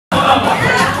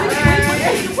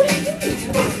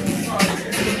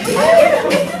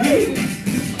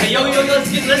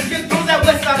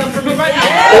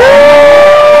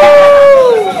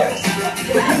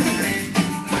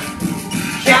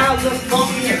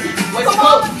California. West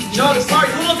Coast. You know the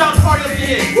party. Who knows how to party up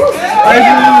here? Here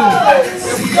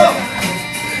we go.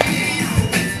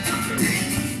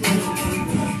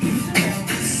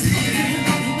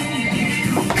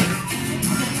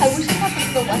 I wish I had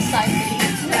the west side.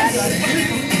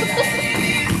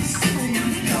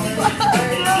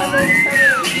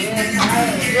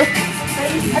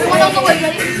 Everyone on the way,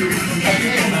 ready?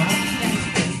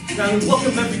 Now we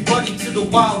welcome everybody to the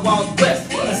Wild Wild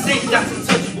West. A state that's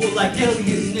untouchable like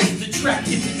alienness. The track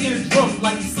hits your eardrum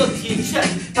like it's stuck to your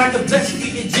chest. Like the best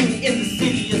we get Jimmy in the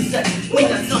city of sex. We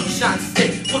that sunshine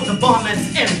state with the bomb as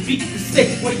empty. The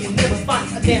state where you never find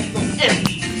a damn so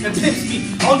empty. And pimp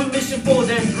speed on the mission for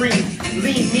them green.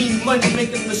 Lean, mean, money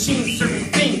making machines serving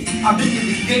fiends. I've been in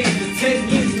the game for 10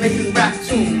 years making rap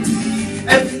tunes.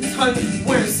 Every time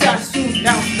wearing Sassoons.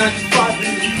 Now it's 95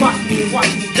 and they clock me and watch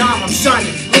me dime. I'm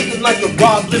shining, looking like a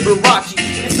Rob Liberace.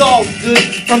 It's all good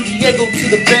from Diego to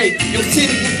the Bay. Your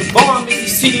city with the bomb is your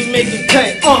city making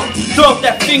pay. Throw up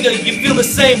that finger, you feel the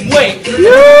same way.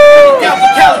 Down to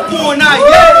California,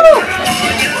 yeah.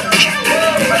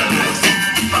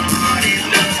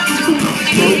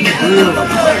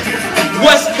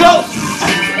 West Coast.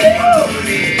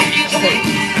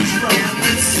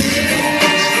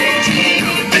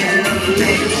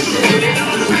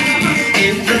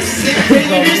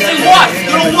 You say what?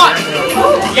 You don't what?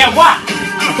 Yeah, what?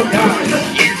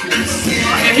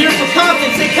 And here for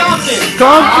Compton, say Compton.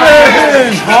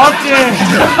 Compton! Compton!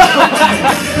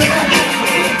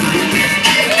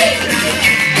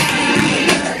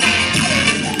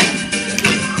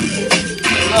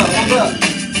 Hold up.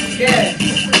 Yeah.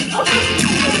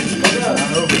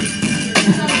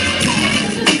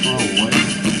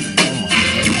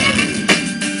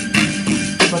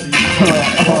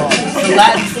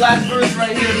 Last verse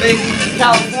right here, baby.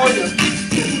 California.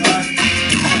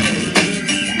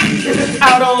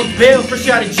 Out on bail, fresh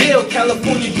out of jail,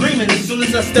 California dreaming. As soon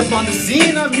as I step on the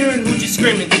scene, I'm hearing Hoochie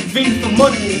screaming. Fiends for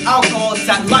money and alcohol, it's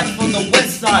that life on the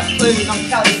west side. Playing on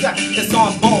Cali sack, that's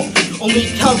on ball. Only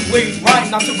Cali where you ride,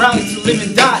 not to rally to live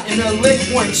and die. In LA,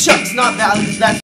 wearing chucks, not valleys, that's